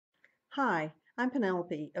Hi, I'm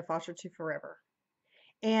Penelope of Foster to Forever.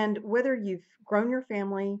 And whether you've grown your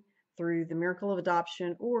family through the miracle of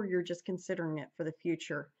adoption or you're just considering it for the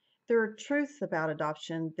future, there are truths about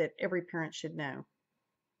adoption that every parent should know.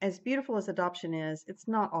 As beautiful as adoption is, it's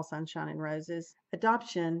not all sunshine and roses.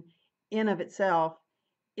 Adoption, in of itself,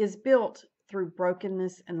 is built through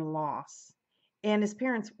brokenness and loss. And as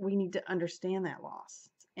parents, we need to understand that loss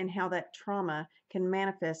and how that trauma can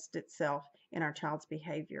manifest itself in our child's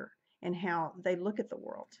behavior and how they look at the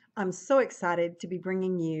world. I'm so excited to be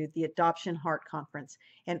bringing you the Adoption Heart Conference,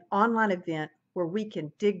 an online event where we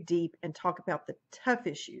can dig deep and talk about the tough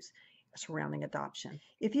issues surrounding adoption.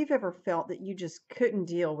 If you've ever felt that you just couldn't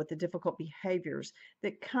deal with the difficult behaviors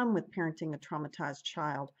that come with parenting a traumatized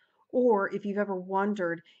child, or if you've ever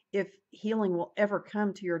wondered if healing will ever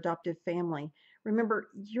come to your adoptive family, remember,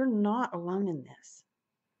 you're not alone in this.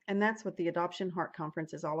 And that's what the Adoption Heart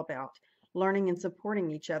Conference is all about, learning and supporting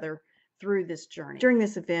each other through this journey. During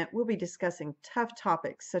this event, we'll be discussing tough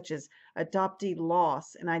topics such as adoptee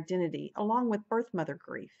loss and identity, along with birth mother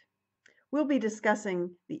grief. We'll be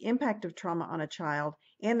discussing the impact of trauma on a child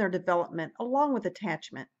and their development, along with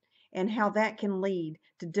attachment, and how that can lead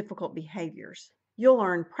to difficult behaviors. You'll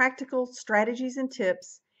learn practical strategies and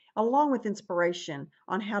tips, along with inspiration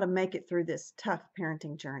on how to make it through this tough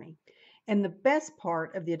parenting journey. And the best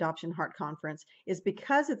part of the Adoption Heart Conference is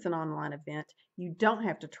because it's an online event, you don't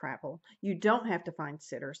have to travel, you don't have to find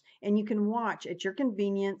sitters, and you can watch at your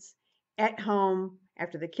convenience at home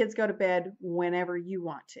after the kids go to bed whenever you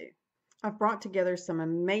want to. I've brought together some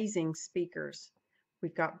amazing speakers.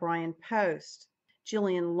 We've got Brian Post,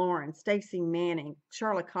 Jillian Lauren, Stacy Manning,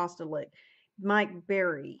 Charlotte Kostelic, Mike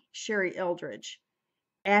Berry, Sherry Eldridge,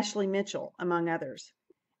 Ashley Mitchell, among others.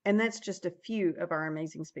 And that's just a few of our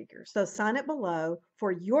amazing speakers. So sign up below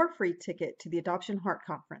for your free ticket to the Adoption Heart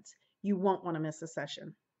Conference. You won't want to miss a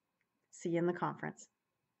session. See you in the conference.